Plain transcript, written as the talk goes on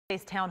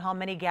Today's town hall,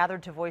 many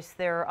gathered to voice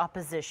their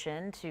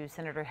opposition to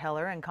Senator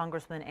Heller and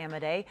Congressman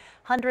Amodei.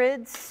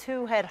 Hundreds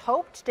who had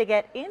hoped to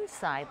get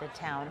inside the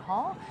town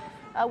hall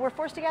were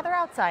forced to gather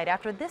outside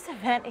after this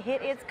event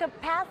hit its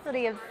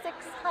capacity of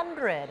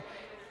 600.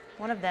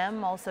 One of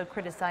them also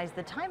criticized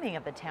the timing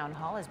of the town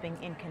hall as being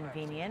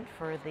inconvenient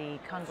for the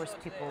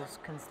Congresspeople's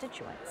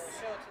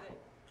constituents.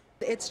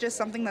 It's just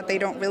something that they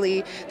don't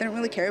really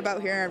care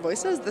about hearing our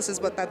voices. This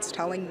is what that's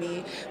telling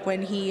me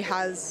when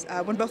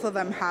when both of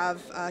them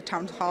have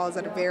town halls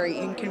at a very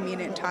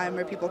inconvenient time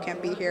where people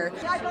can't be here.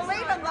 I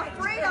believe in the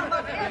freedom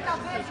of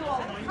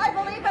individuals. I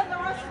believe in the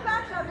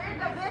respect of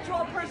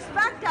individual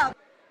perspective.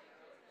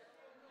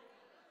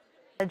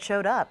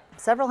 Showed up.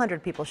 Several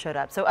hundred people showed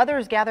up. So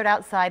others gathered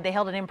outside. They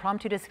held an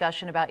impromptu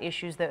discussion about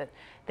issues that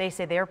they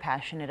say they're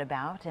passionate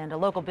about. And a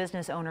local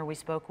business owner we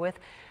spoke with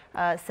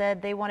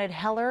said they wanted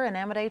Heller and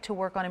Amodei to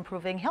work on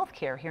improving health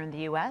care here in the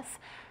U.S.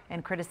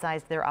 and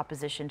criticized their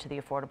opposition to the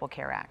Affordable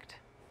Care Act.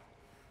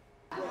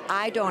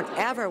 I don't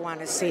ever want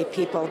to see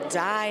people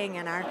dying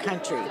in our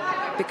country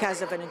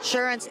because of an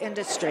insurance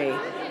industry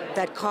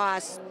that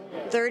costs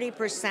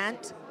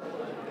 30%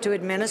 to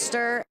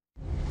administer.